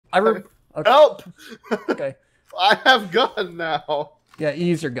Okay. Help! Okay. I have gun now. Yeah,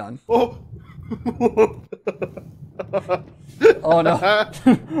 use your gun. Oh. Oh no.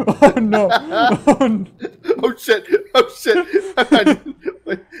 Oh no. Oh, no. Oh shit! Oh shit!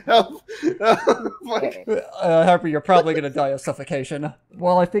 Help! Harper, you're probably gonna die of suffocation.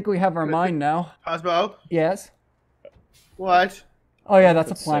 Well, I think we have our mine now. Cosmo? Yes? What? Oh yeah, that's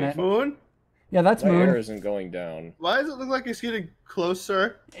a Let's planet. Moon? Yeah, that's My air moon. isn't going down. Why does it look like it's getting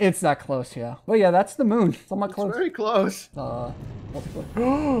closer? It's that close, yeah. Well, yeah, that's the moon. Somewhat It's close. very close.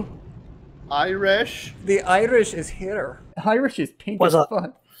 Irish? The Irish is here. Irish is pink What's as up?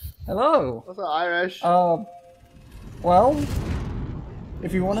 fuck. Hello. What's the Irish? Well,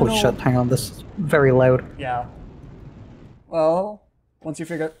 if you want to Holy know... shit, hang on, this is very loud. Yeah. Well, once you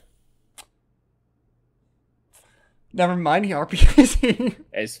figure... Never mind, the RPG.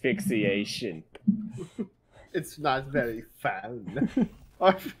 Asphyxiation. It's not very fun.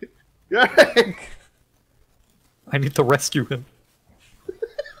 I need to rescue him.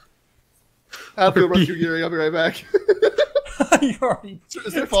 I'll be rescue gearing. I'll be right back. You already...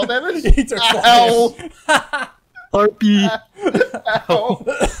 Is there fall damage? He took fall Ow! damage. RP! Ow!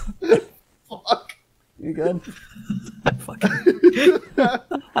 Fuck. You good? I fucking...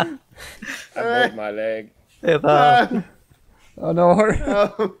 I broke my leg. If, Oh no, are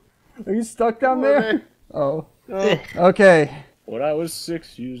Oh, you stuck down there? Oh. oh. Okay. When I was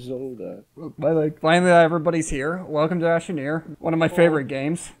 6 years old, Finally, everybody's here. Welcome to Astroneer, one of my favorite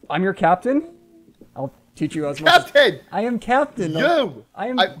games. I'm your captain. I'll teach you as much as... Captain! I am captain. You! I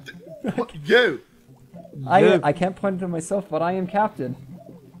am... You! I can't point to myself, but I am captain.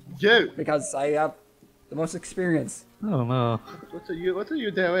 You! Because I have the most experience. I don't know. What are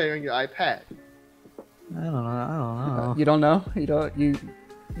you doing on your iPad? I don't know. You don't know?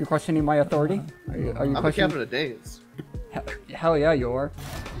 You're questioning my authority? Are you I'm a questioning... captain of dance. Hell yeah, you are.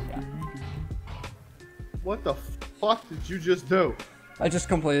 What the fuck did you just do? I just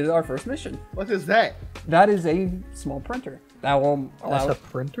completed our first mission. What is that? That is a small printer. That will allow... That's a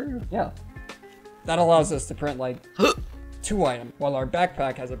printer? Yeah. That allows us to print, like, 2 items, while our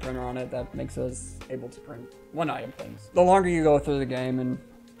backpack has a printer on it that makes us able to print 1 item things. The longer you go through the game and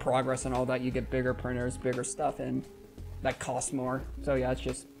progress and all that, you get bigger printers, bigger stuff, and that costs more. So yeah, it's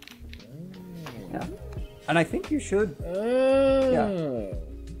just... Yeah. And I think you should... Yeah.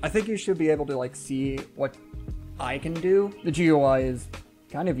 I think you should be able to, like, see what I can do. The GUI is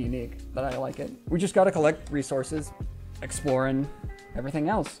kind of unique, but I like it. We just gotta collect resources, explore, and everything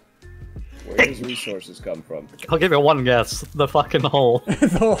else. where does resources come from? I'll give you one guess. The fucking hole.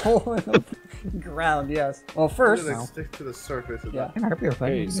 The hole in the ground, yes. Well, first... They stick to the surface of Yeah. I hope you're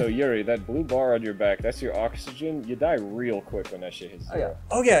fine. Okay, so Yuri, that blue bar on your back, that's your oxygen. You die real quick when that shit hits Oh yeah. zero.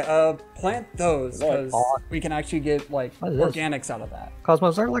 Oh yeah. Plant those because Oh. we can actually get like What is this? organics out of that. Cosmo,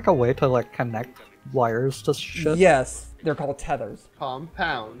 is there like a way to like connect wires to shit? Yes, they're called tethers.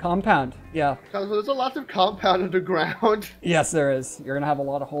 compound. Compound. Yeah. Because there's a lot of compound underground. Yes, there is. You're gonna have a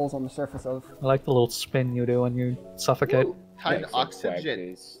lot of holes on the surface of. I like the little spin you do when you suffocate. Kind Yeah, of so oxygen.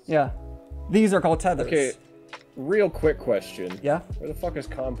 quack-based. Yeah. These are called tethers. Okay, real quick question. Yeah. Where the fuck is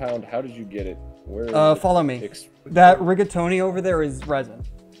compound? How did you get it? Where is it? Follow me. That rigatoni over there is resin.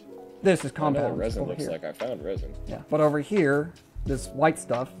 This is I know compound. what resin over looks here. like. I found resin. Yeah. But over here, this white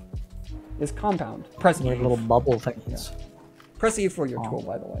stuff is compound. Press Like E. little bubble things. Press E for your tool,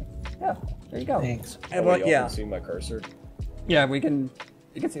 by the way. Yeah. There you go. Thanks. And, Oh, but y'all yeah. can see my cursor. Yeah, we can.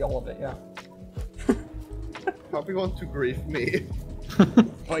 You can see all of it. Yeah. Probably want to grief me.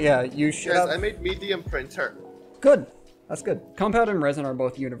 But yeah, you should. Yes, have... I made medium printer. Good. That's good. Compound and resin are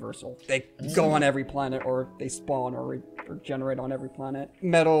both universal. They go on every planet, or they spawn or regenerate on every planet.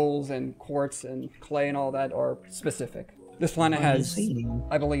 Metals and quartz and clay and all that are specific. This planet has,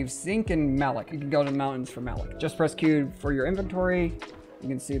 I believe, zinc and malach. You can go to the mountains for malach. Just press Q for your inventory. You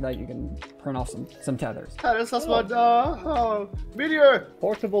can see that you can print off some tethers. Meteor!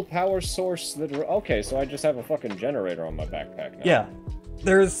 Portable power source that... Okay, so I just have a fucking generator on my backpack now. Yeah.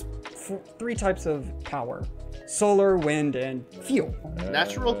 There's 3 types of power. Solar, wind, and fuel.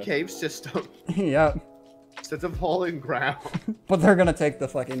 Natural cave system. Yeah. Instead of hole in ground. But they're gonna take the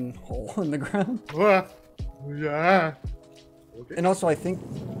fucking hole in the ground. Yeah. Okay. And also, I think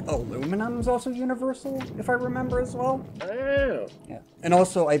aluminum is also universal, if I remember as well. Oh. Yeah. And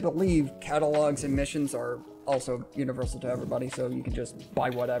also, I believe catalogs and missions are also universal to everybody, so you can just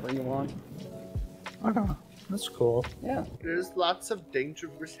buy whatever you want. Okay, that's cool. Yeah. There's lots of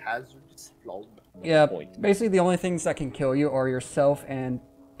dangerous hazardous flow. Yeah, Point. basically the only things that can kill you are yourself and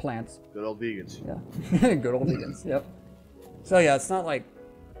plants. Good old vegans. Yeah. Good old vegans, yep. So yeah, it's not like...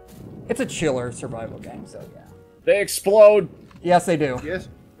 It's a chiller survival game, so yeah. They explode! Yes, they do. Yes.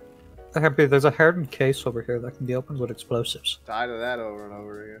 Happy, there's a hardened case over here that can be opened with explosives. Died of that over and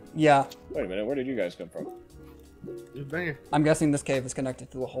over again. Yeah, Wait a minute, where did you guys come from? Just bang it. I'm guessing this cave is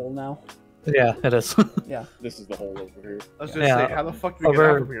connected to the hole now. Yeah, it is. Yeah. This is the hole over here. I was gonna Yeah, say, how the fuck do we get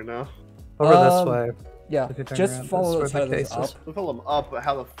over- out from here now? Over this Um, way. Yeah, If you turn just around, follow that's those where the headers case up. is. We fill them up, but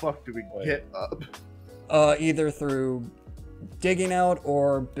how the fuck do we Wait. get up? Either through digging out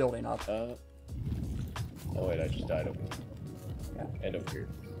or building up. Oh wait, I just died over here. Yeah. And over here.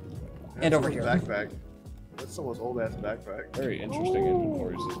 And over Someone's here. Backpack. That's someone's old ass backpack. Very interesting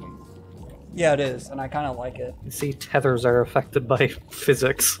inventory system. Yeah, it is, and I kind of like it. You see, tethers are affected by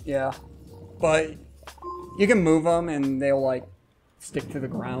physics. Yeah, but you can move them and they'll like stick to the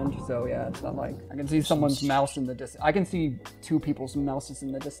ground. So yeah, it's not like I can see someone's mouse in the distance. I can see two people's mouses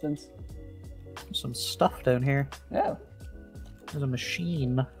in the distance. Some stuff down here. Yeah, There's a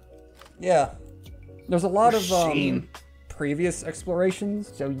machine. yeah. There's a lot of Machine. previous explorations.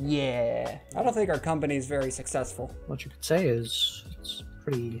 So yeah, I don't think our company is very successful. What you could say is it's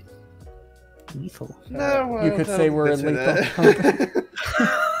pretty lethal. No, You could say we're they lethal. that.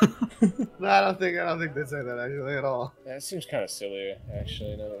 No, I don't think they say that actually at all. That seems kind of silly,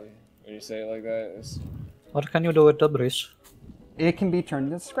 actually, now that when you say it like that. What can you do with debris? It can be turned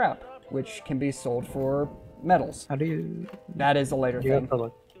into scrap, which can be sold for metals. How do you... That is a later Do you have thing. to,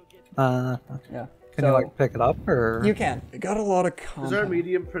 like... Yeah. Can you, like, pick it up, or...? You can. It got a lot of Does content. our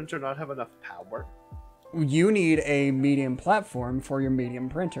medium printer not have enough power? You need a medium platform for your medium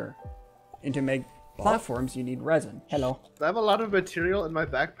printer. And to make platforms, you need resin. Hello. I have a lot of material in my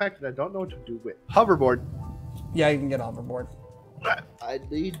backpack that I don't know what to do with. Hoverboard. Yeah, you can get hoverboard. I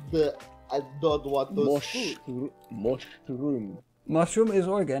need the. I don't want Mushroom. Mushroom is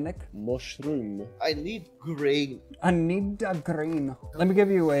organic. Mushroom. I need grain. I need a green. Let me give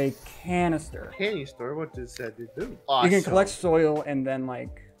you a canister. Canister. What does that do? You Awesome. can collect soil and then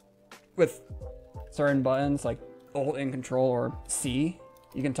like, with certain buttons like Alt and Control or C,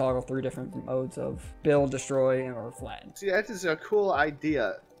 you can toggle through different modes of build, destroy, or flatten. See, that is a cool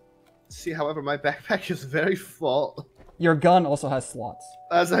idea. See, however, my backpack is very full. Your gun also has slots.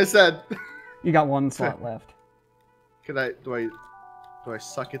 As I said, You got one slot left. can I? Do I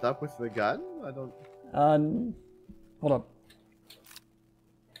suck it up with the gun? I don't. Hold up.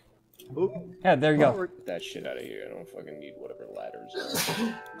 Oop. Yeah, there you go. Get that shit out of here. I don't fucking need whatever ladders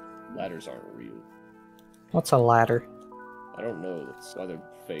are. Ladders aren't real. What's a ladder? I don't know. That's why they're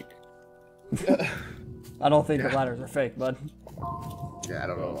fake. I don't think the ladders are fake, bud. Yeah, I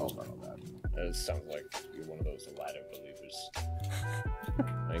don't know all about that. That sounds like you're one of those ladder believers.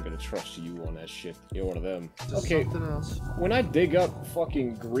 I ain't gonna trust you on that shit. You're one of them. Just Okay, something else. when I dig up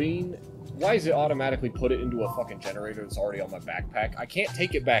fucking green, why does it automatically put it into a fucking generator that's already on my backpack? I can't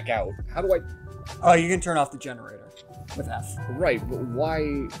take it back out. How do I... Oh, you can turn off the generator with F. Right, but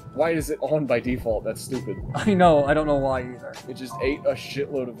why is it on by default? That's stupid. I know, I don't know why either. It just ate a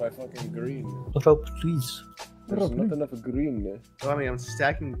shitload of my fucking green. Rope, please. There's not enough green. Well, I mean, I'm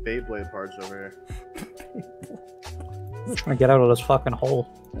stacking Beyblade parts over here. I'm trying to get out of this fucking hole.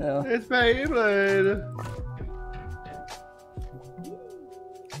 Yeah. It's Beyblade.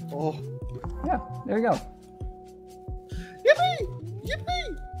 Oh. Yeah, there you go. Yippee!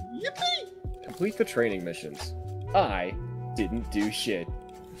 Yippee! Yippee! Complete the training missions. I didn't do shit.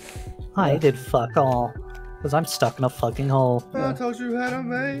 I did fuck all. Because I'm stuck in a fucking hole. I told you how to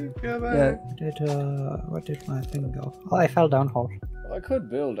make a Yeah. bag. Where did my thing go? Oh, I fell down hole. Well, I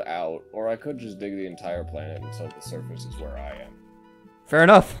could build out, or I could just dig the entire planet until the surface is where I am. Fair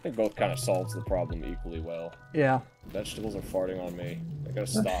enough. I think both kind of solves the problem equally well. Yeah. Vegetables are farting on me. I gotta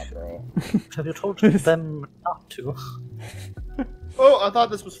stop, bro. Have you told them not to? Oh, I thought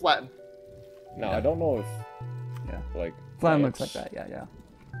this was flattened. No, I don't know if... Yeah. Like... Plan looks plants- like that,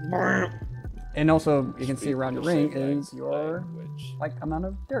 yeah. And also, you can see around your ring is your, language. like, amount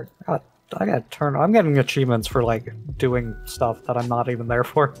of dirt. I gotta turn. I'm getting achievements for like doing stuff that I'm not even there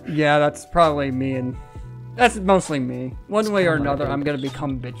for. Yeah, that's probably me and... That's mostly me. One way or kinda another, like- I'm gonna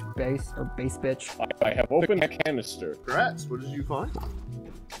become base bitch. I have opened a canister. Congrats. What did you find?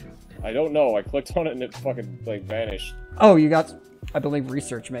 I don't know. I clicked on it and it fucking, like, vanished. Oh, you got, I believe,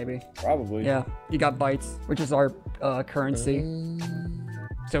 research, maybe. Probably. Yeah, you got bytes, which is our currency.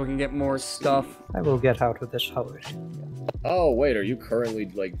 So we can get more stuff. I will get out of this hole. Oh, wait. Are you currently,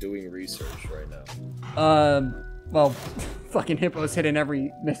 like, doing research right now? Well, fucking Hippo's hitting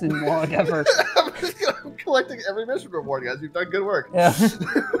every mission log ever. I'm collecting every mission reward, guys. You've done good work. Yeah.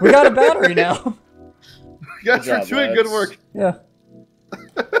 We got a battery now. You guys Good are job, doing good lads. work. Yeah.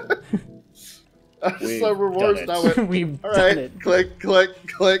 We've So rewards done now it. with. We've All done right. it. Click, click,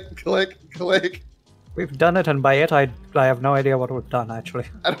 click, click, click. We've done it, and by it, I have no idea what we've done, actually.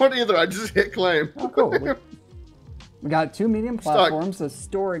 I don't either. I just hit claim. Oh, cool. We got 2 medium platforms, a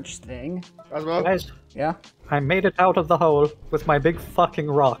storage thing. Cosmo, Guys, Yeah. I made it out of the hole with my big fucking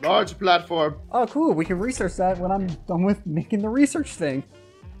rock. large platform. Oh, cool. We can research that when I'm done with making the research thing.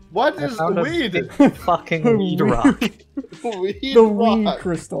 What I is found a weed? big fucking weed rock. Weed The weed rock.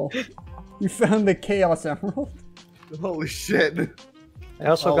 crystal. You found the Chaos Emerald, Holy shit. I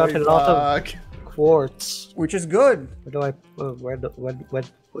also Holy got a lot of fuck. quartz. which is good. Where do I? Where,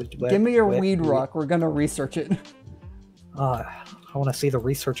 Give me your where- weed rock. We're gonna research it. I want to see the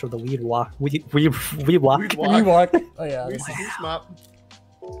research of the weed walk. Weed walk. Weed Weed walk. Oh yeah. Weed smop.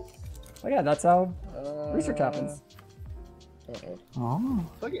 Oh yeah. That's how research happens. Uh-oh. Oh,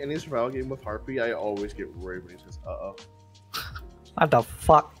 Like any survival game with Harpy, I always get worried when he says, uh-oh. what the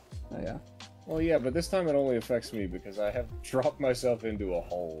fuck? Oh yeah. Well, yeah, but this time it only affects me because I have dropped myself into a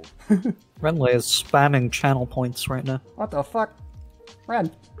hole. Renly is spamming channel points right now. What the fuck?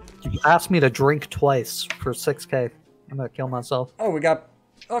 Red. You asked me to drink twice for 6k. I'm gonna kill myself. Oh, we got.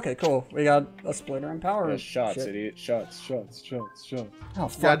 Okay, cool. We got a splitter and power. Yeah, shots, shit. idiot. Shots. Oh Yeah,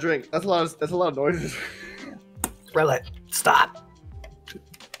 fuck. drink. That's a lot of noises. Renly, stop.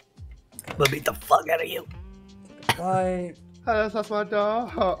 We'll beat the fuck out of you. Bye. That's my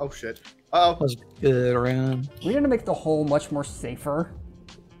dog. Oh shit. Uh-oh. Was good around. We're gonna make the hole much more safer.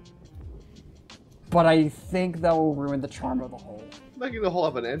 But I think that will ruin the charm of the hole. Making the hole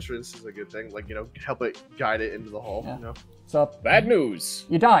have an entrance is a good thing. Like, you know, help it guide it into the hole, Yeah. you know? So, Bad news!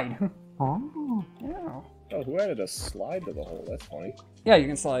 you died. Oh. Yeah. Oh, who added a slide to the hole? That's funny. Yeah, you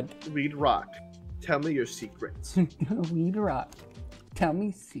can slide. Weed rock. Tell me your secrets. Weed rock. Tell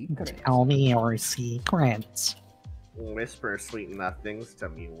me secrets. Tell me your secrets. Whisper sweet nothings to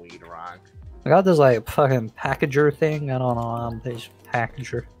me, weed rock. I got this like fucking packager thing. I don't know. This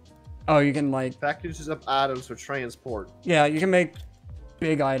packager. Oh, you can like. Packages up items for transport. Yeah, you can make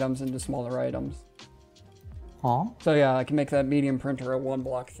big items into smaller items. Huh? So yeah, I can make that medium printer a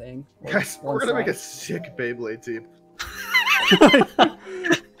 1-block thing. or Guys, one we're gonna make a slot. sick Beyblade team.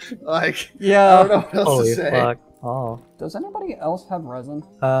 Like, I Yeah. don't know what else Holy to say. fuck. Oh. Does anybody else have resin?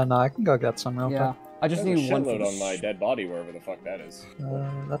 No, I can go get some real Yeah. I just There's a need one. shitload for on my dead body, wherever the fuck that is. quick.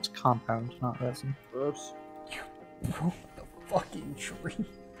 That's compound, not resin. Oops. Broke the fucking tree.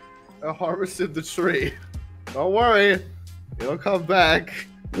 I harvested the tree. Don't worry. It'll come back.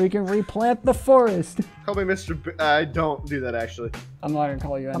 We can replant the forest. Call me Mr. I don't do that, actually. I'm not gonna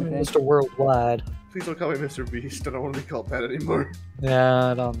call you I mean, anything. Mr. Worldwide. Please don't call me Mr. Beast. I don't want to be called that anymore.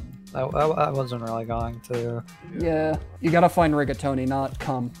 Yeah, I don't. I wasn't really going to. Yeah, you gotta find rigatoni, not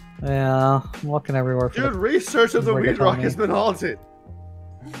cum. Yeah, I'm looking everywhere for Dude, the research of the weed rock Rigatoni. has been halted.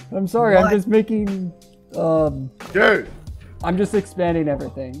 I'm sorry, What? I'm just making. Dude, I'm just expanding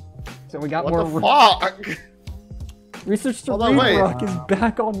everything. So we got what more. the fuck? Research to Hold on, Weed wait. Rock is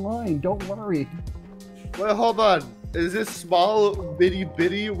back online. Don't worry. Wait, hold on. Is this small,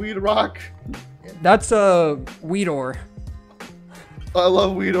 bitty weed rock? That's a weed ore. I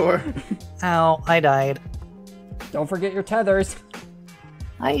love weed ore. Ow, I died. Don't forget your tethers.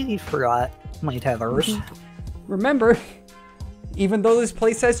 I forgot my tethers. Remember, even though this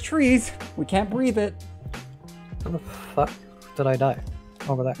place has trees, we can't breathe it. Where the fuck did I die?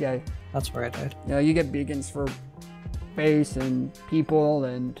 Over there. Yeah, That's where I died. you know, you get beacons for base and people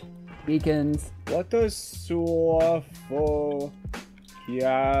and beacons. What does suafo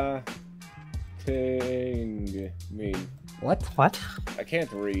kia ting mean? What? What? I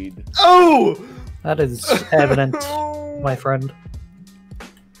can't read. Oh! That is evident, my friend.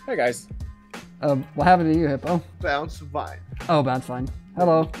 Hey guys. What happened to you, Hippo? Bounce vine. Oh, that's fine.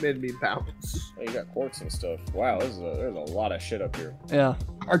 Hello. Made me bounce. Oh, you got quartz and stuff. Wow, there's a lot of shit up here. Yeah.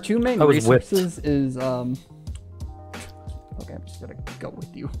 Our 2 main I was whipped. resources is Okay, I'm just gonna go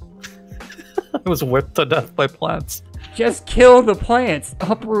with you. I was whipped to death by plants. Just kill the plants.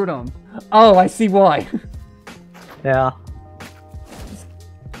 Uproot them. Oh, I see why. Yeah,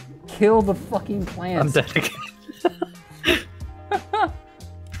 Kill the fucking I'm plants. dead again.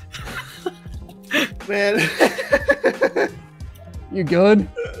 Man. You good?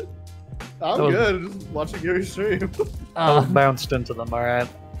 I'm That was- good. Just watching your stream. I was bounced into them, alright.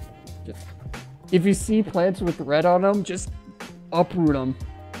 If you see plants with red on them, just uproot them.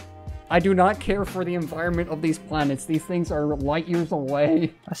 I do not care for the environment of these planets. These things are light years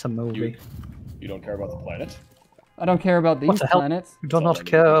away. That's a movie. You don't care about the planet? I don't care about these the hell? planets. You do It's all not in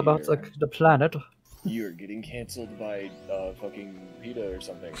care the about here. the planet. You're getting cancelled by fucking PETA or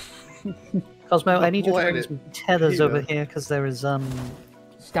something. Cosmo, I need you to bring Planet. some tethers Here. over here, because there is, Stop.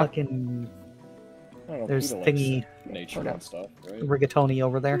 fucking I don't know, There's Peter likes thingy nature Hold and up. stuff, right? rigatoni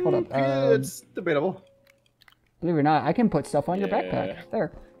over there. Hold up. It's debatable. Believe it or not, I can put stuff on your Yeah. backpack.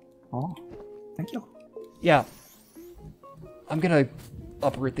 There. Oh, thank you. Yeah. I'm gonna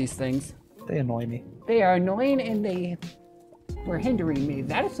uproot these things. They annoy me. They are annoying and they were hindering me.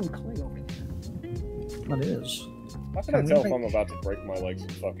 That is some clay over there. What is? How can I tell if I'm about to break my legs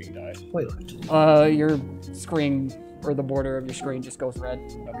and fucking die? Wait. Your screen, or the border of your screen just goes red.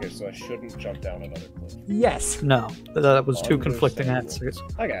 Okay, so I shouldn't jump down another cliff. Yes. No, that was two conflicting Understandable.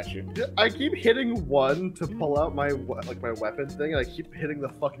 answers. I got you. I keep hitting one to pull out my my weapon thing, and I keep hitting the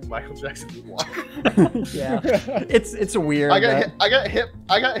fucking Michael Jackson moonwalk. Yeah. It's weird. I got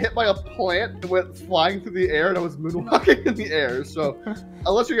hit by a plant that went flying through the air, and I was moonwalking in the air. So,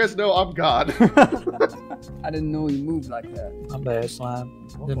 unless you guys know, I'm God. I didn't know you moved like that. I'm bad, Slime.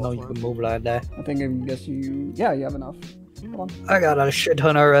 Didn't know you could move like that. I guess you. Yeah, you have enough. Come on. I got a shit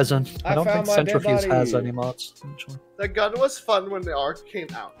ton of resin. I don't found think my dead Centrifuge has body. any mods, actually. The gun was fun when the arc came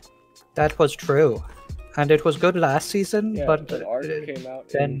out. That was true. And it was good last season, Yeah, but the art came out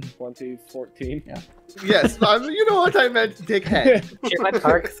then- in 2014. Yeah. Yes, you know what I meant, dickhead. Human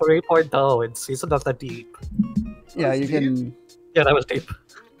Arc 3.0 in Season of the Deep. Yeah, you Deep? can. Yeah, that was deep.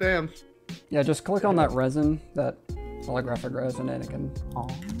 Damn. Yeah, just click on that resin, that holographic resin, and it can. Oh,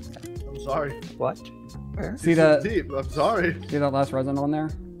 I'm sorry. what? Where? See This is that? deep. I'm sorry. See that last resin on there?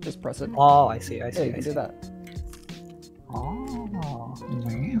 Just press it. Oh, I see, I Yeah, see, you I can see. do that. Oh,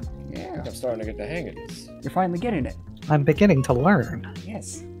 Yeah. I'm starting to get the hang of this. You're finally getting it. I'm beginning to learn.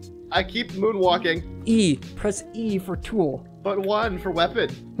 Yes. I keep moonwalking, E. Press E for tool. but one for weapon.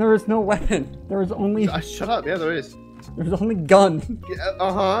 There is no weapon. There is only. Shut up. Yeah, there is. There's only gun.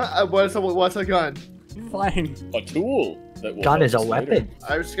 Yeah, what's a gun? Fine. A tool that will Gun help is a us later. weapon.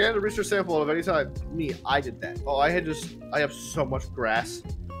 I scanned a research sample of any time. Me, I did that. Oh, I have so much grass.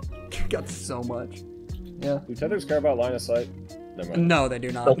 Got so much. Yeah. Do tethers care about line of sight? Never mind. No, they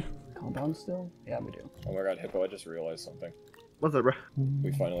do not. Nope. Compound still? Yeah, we do. Oh my god, Hippo, I just realized something. What's that, bro?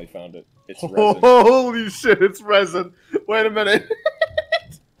 We finally found it. It's Oh, resin. holy shit, it's resin. Wait a minute.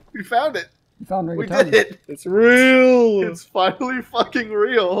 We found it. You found We rigatoni. did it. It's real! It's finally fucking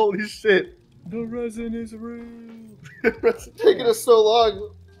real. Holy shit. The resin is real! It's taking us so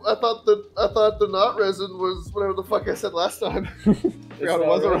long. I thought the not resin was whatever the fuck I said last time. It's Forgot not it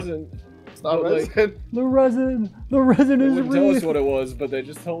was a- resin. It's not But, like, resin. The resin! The resin They is wouldn't tell us real! what it was, but they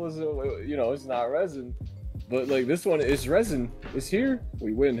just told us, it's not resin. But, like, this one is resin. It's here.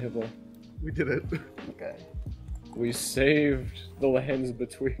 We win, Hippo. We did it. Okay. We saved the lands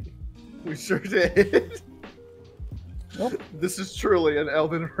between. We sure did. Nope. This is truly an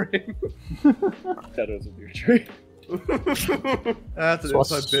Elden Ring. Shadows of your tree. That's an So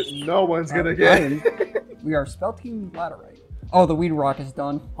inside what's- bit no one's gonna get. Ryan, we are spelting laterite. Oh, the weed rock is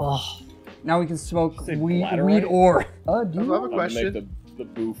done. Oh, Now we can smoke Say weed laterite? ore. Do I have a you I'm gonna question. make the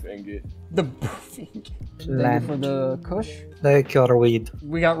boof ingot. the Thank you Land. for the kush. they cure weed.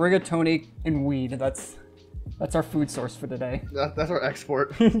 We got rigatoni and weed. That's our food source for today. That's our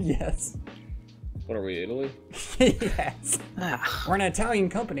export. Yes. What are we, Italy? Yes. Ah, We're an Italian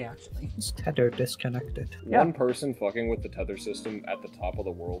company, actually. it's tether disconnected. Yeah. One person fucking with the tether system at the top of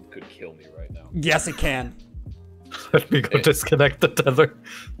the world could kill me right now. Yes, it can. Let me go disconnect the tether.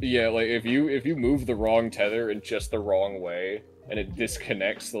 Yeah, like if you move the wrong tether in just the wrong way and it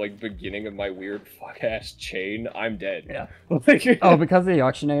disconnects the like beginning of my weird fuck ass chain, I'm dead. Yeah. Like, Oh, because the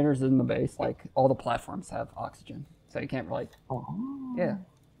oxygenators in the base, like all the platforms have oxygen, so you can't like. Oh. Yeah.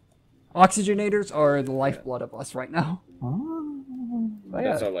 Oxygenators are the lifeblood of us right now. Oh. But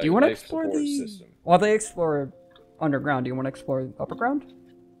yeah. That's our, Do you want to life explore support the? system. While they explore underground, do you want to explore upper ground?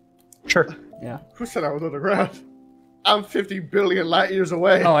 Sure. Yeah. Who said I was underground? I'm 50 billion light years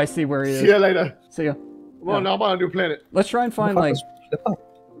away. Oh, I see where he See is. you later. See ya. Come on, now I'm on a new planet. Let's try and find like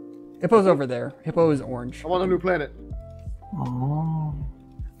Hippo's over there. Hippo is orange. I'm on a new planet. Oh.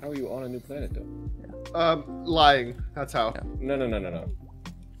 How are you on a new planet though? Lying. That's how. No.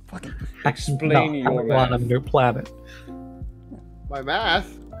 Fucking. Explain your I'm on a math. new planet. My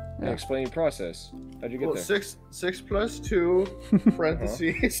math. Yeah. Explain your process. How'd you get Well, there? 6 plus 2,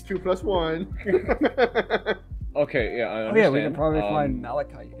 parentheses, 2 plus 1. Okay, yeah, I Oh understand. yeah, we can probably find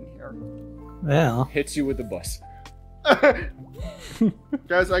malachite in here. Yeah. Hits you with the bus.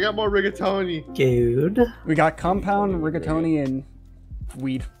 Guys, I got more rigatoni. Good. We got compound, rigatoni, and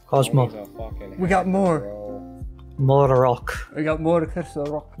weed. Cosmo. He's a fucking We got hacker, more. bro. More rock. We got more crystal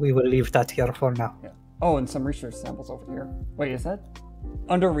rock. We will leave that here for now. Yeah. Oh, and some research samples over here. Wait, is that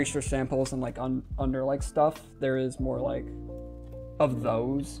under research samples and like under like stuff? There is more like of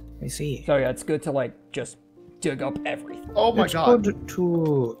those. I see. So yeah, it's good to like just dig up everything. Oh my It's god. good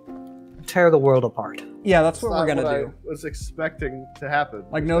to tear the world apart. Yeah, that's It's what not we're gonna what do. I was expecting to happen.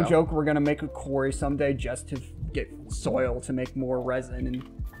 Like, no now. joke, we're gonna make a quarry someday just to get soil to make more resin and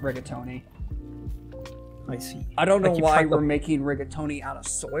rigatoni. I see. I don't know keep why trying to- we're making rigatoni out of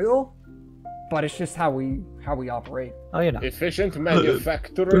soil, but it's just how we operate. Oh, you know. Efficient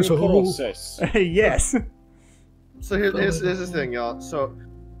manufacturing There's a hole. process. Yes. So here's the thing, y'all. So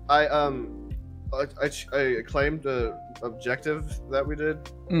I claimed the objective that we did,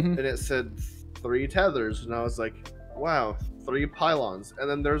 Mm-hmm. and it said 3 tethers, and I was like, wow, 3 pylons. And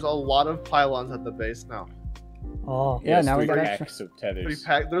then there's a lot of pylons at the base now. Oh, Yeah, Yes, now we 3 got extra. packs of tethers.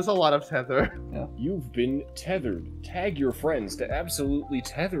 There's a lot of tether. You've been tethered. Tag your friends to absolutely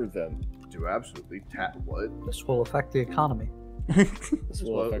tether them. Do absolutely what? this will affect the economy. This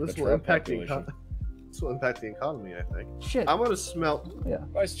will affect This the will trap impact the population. This will impact the economy, I think. Shit. I'm gonna smelt.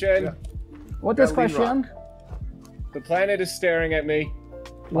 Question. Yeah. What this Gotta lean question? The planet is staring at me.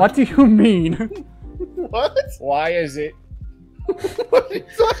 What do you mean? What? Why is it? What are you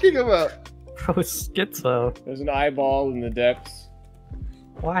talking about? Bro, schizo. There's an eyeball in the depths.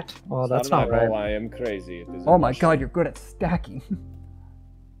 What? Oh, It's that's not not an eyeball, right. I am crazy. It is a Oh my mushroom. god, you're good at stacking.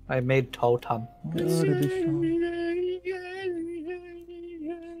 I made totem.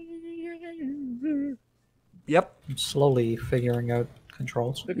 Yep. I'm slowly figuring out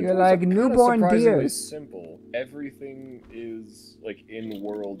controls. The You're controls like are kinda newborn surprisingly deers. simple. Everything is like in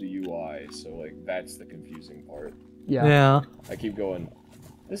world UI, so like that's the confusing part. Yeah. Yeah. I keep going.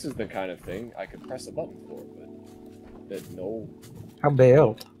 This is the kind of thing I could press a button for, but there's no. How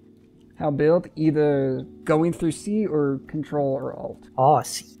built? How build? Either going through C or Control or Alt. Oh, I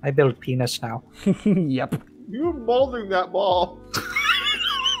see. I build penis now. Yep. You're molding that ball.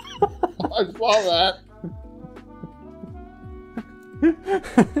 I saw that.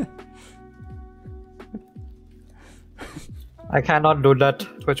 I cannot do that.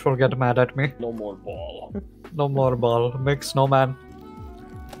 Twitch will get mad at me. No more ball. No more ball. Make snowman.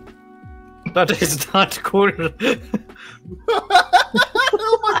 That is not cool.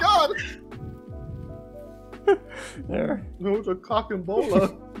 Oh my god! There. No, it's a cock and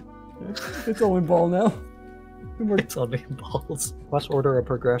bola. It's only ball now. It's only balls. What's order of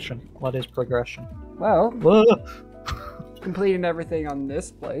progression? What is progression? Well, Whoa. completing everything on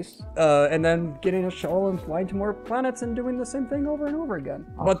this place, and then getting a shuttle and flying to more planets and doing the same thing over and over again.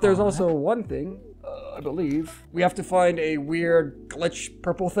 But there's also one thing, I believe. We have to find a weird glitch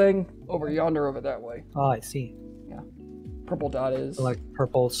purple thing over yonder over that way. Oh, I see. Purple dot is... Like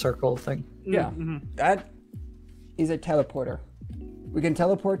purple circle thing. Yeah, that is a teleporter. We can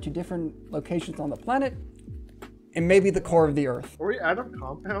teleport to different locations on the planet, and maybe the core of the Earth. Are we out of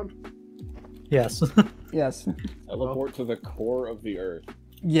compound? Yes. Yes. Teleport to the core of the Earth.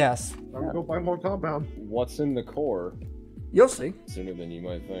 Yes. I'm gonna go buy more compound. What's in the core? You'll see. Sooner than you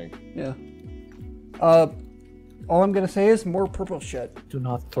might think. Yeah. All I'm gonna say is more purple shit Do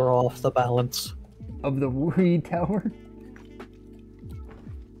not throw off the balance. of the weed tower.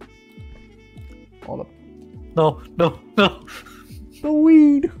 All the No, no, no.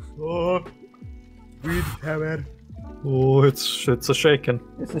 weed. Oh, weed tabad. Oh, it's a shaking.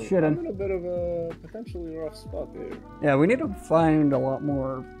 It's a I'm shittin'. in a bit of a potentially rough spot here. Yeah, we need to find a lot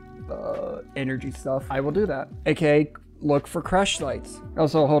more energy stuff. I will do that. AKA, look for crash sites.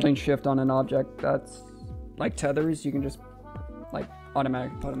 Also, holding shift on an object that's like tethers, you can just like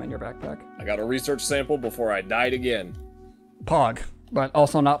automatically put them in your backpack. I got a research sample before I died again. Pog, but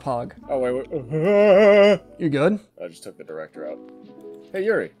also not Pog. Oh, wait. You good? I just took the director out. Hey,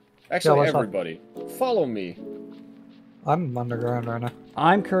 Yuri. Actually, what's up? everybody, follow me. I'm underground right now.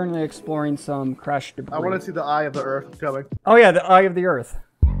 I'm currently exploring some crash debris. I want to see the eye of the earth coming. Oh yeah, the Eye of the Earth.